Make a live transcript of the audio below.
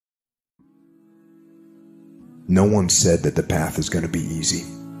No one said that the path is going to be easy.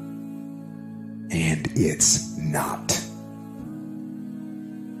 And it's not.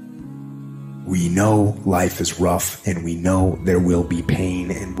 We know life is rough, and we know there will be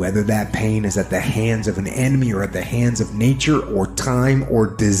pain, and whether that pain is at the hands of an enemy or at the hands of nature or time or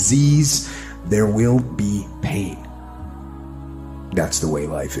disease, there will be pain. That's the way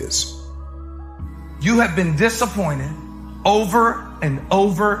life is. You have been disappointed over and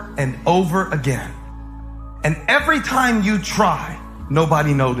over and over again. And every time you try,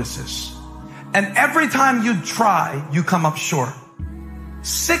 nobody notices. And every time you try, you come up short.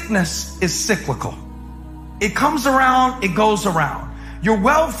 Sickness is cyclical. It comes around, it goes around. You're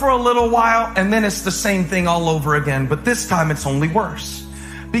well for a little while, and then it's the same thing all over again. But this time it's only worse.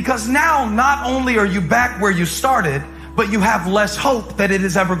 Because now not only are you back where you started, but you have less hope that it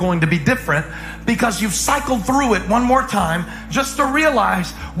is ever going to be different, because you've cycled through it one more time just to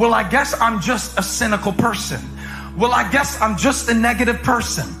realize, well, I guess I'm just a cynical person. Well, I guess I'm just a negative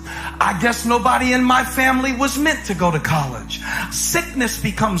person. I guess nobody in my family was meant to go to college. Sickness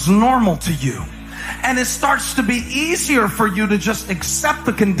becomes normal to you, and it starts to be easier for you to just accept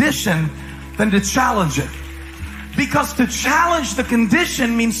the condition than to challenge it. Because to challenge the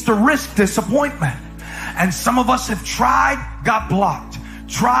condition means to risk disappointment. And some of us have tried, got blocked.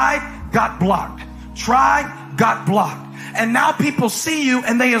 Tried, got blocked. Tried, got blocked. And now people see you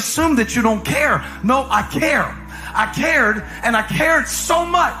and they assume that you don't care. No, I care. I cared, and I cared so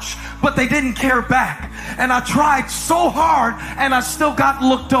much, but they didn't care back. And I tried so hard, and I still got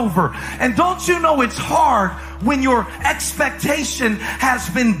looked over. And don't you know it's hard when your expectation has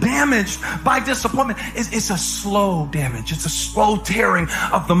been damaged by disappointment? It's a slow damage. It's a slow tearing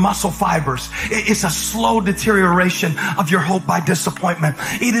of the muscle fibers. It's a slow deterioration of your hope by disappointment.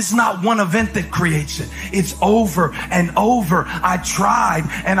 It is not one event that creates it. It's over and over. I tried,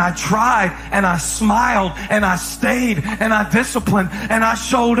 and I tried, and I smiled, and I stayed, and I disciplined, and I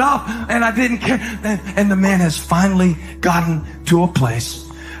showed up, and I didn't care. And the man has finally gotten to a place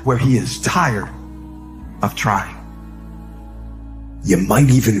where he is tired of trying. You might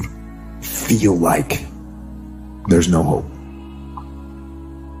even feel like there's no hope.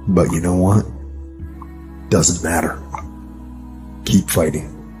 But you know what? Doesn't matter. Keep fighting.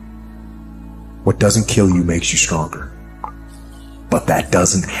 What doesn't kill you makes you stronger. But that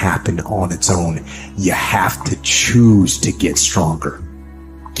doesn't happen on its own. You have to choose to get stronger.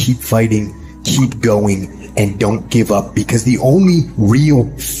 Keep fighting, keep going, and don't give up, because the only real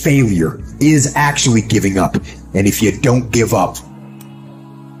failure is actually giving up. And if you don't give up,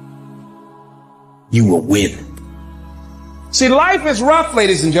 you will win. See, life is rough,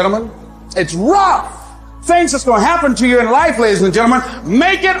 ladies and gentlemen. It's rough. Things that's going to happen to you in life, ladies and gentlemen,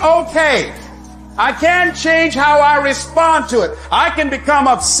 make it okay. I can't change how I respond to it. I can become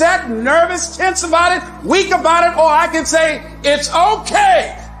upset, nervous, tense about it, weak about it, or I can say, it's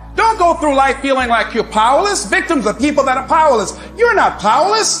okay. Don't go through life feeling like you're powerless. Victims are people that are powerless. You're not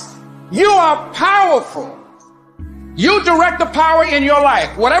powerless. You are powerful. You direct the power in your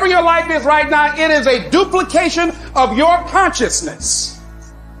life. Whatever your life is right now, it is a duplication of your consciousness.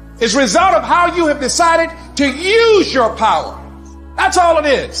 It's a result of how you have decided to use your power. That's all it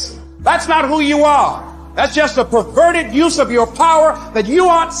is. That's not who you are. That's just a perverted use of your power that you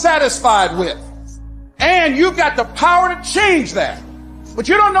aren't satisfied with. And you've got the power to change that. But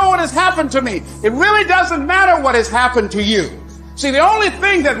you don't know what has happened to me. It really doesn't matter what has happened to you. See, the only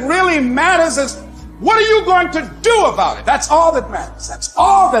thing that really matters is, what are you going to do about it? That's all that matters. That's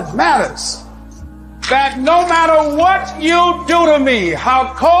all that matters. That no matter what you do to me,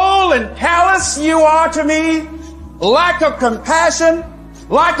 how cold and callous you are to me, lack of compassion,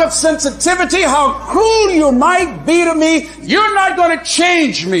 lack of sensitivity, how cruel you might be to me, you're not going to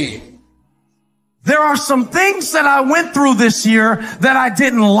change me. There are some things that I went through this year that I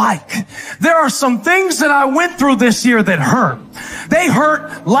didn't like. There are some things that I went through this year that hurt. They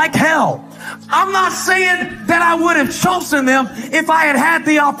hurt like hell. I'm not saying that I would have chosen them if I had had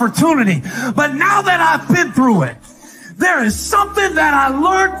the opportunity. But now that I've been through it, there is something that I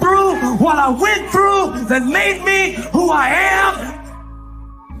learned through what I went through that made me who I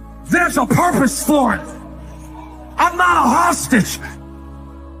am. There's a purpose for it. I'm not a hostage.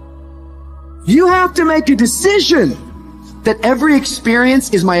 You have to make a decision that every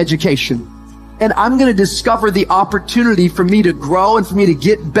experience is my education. And I'm going to discover the opportunity for me to grow and for me to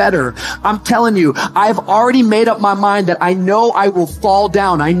get better. I'm telling you, I've already made up my mind that I know I will fall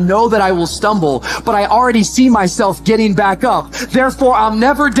down. I know that I will stumble, but I already see myself getting back up. Therefore, I'm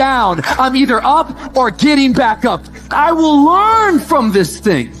never down. I'm either up or getting back up. I will learn from this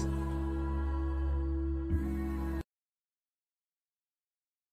thing.